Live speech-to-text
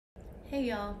Hey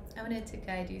y'all, I wanted to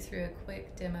guide you through a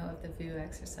quick demo of the VU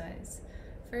exercise.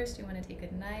 First, you want to take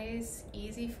a nice,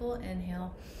 easy full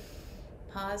inhale,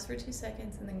 pause for 2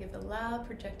 seconds, and then give a loud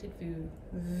projected VU.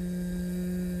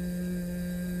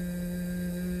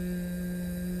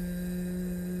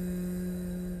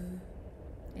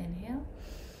 Inhale,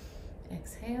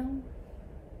 exhale,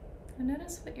 and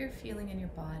notice what you're feeling in your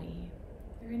body.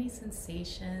 Are there any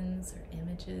sensations or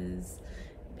images,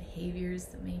 behaviors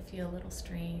that may feel a little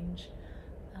strange?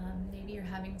 Maybe you're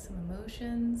having some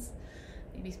emotions,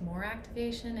 maybe more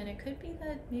activation, and it could be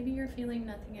that maybe you're feeling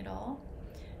nothing at all.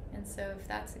 And so if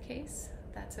that's the case,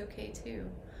 that's okay too.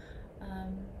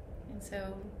 And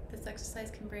so this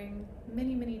exercise can bring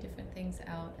many, many different things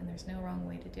out, and there's no wrong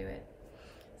way to do it.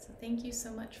 So thank you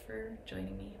so much for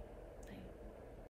joining me.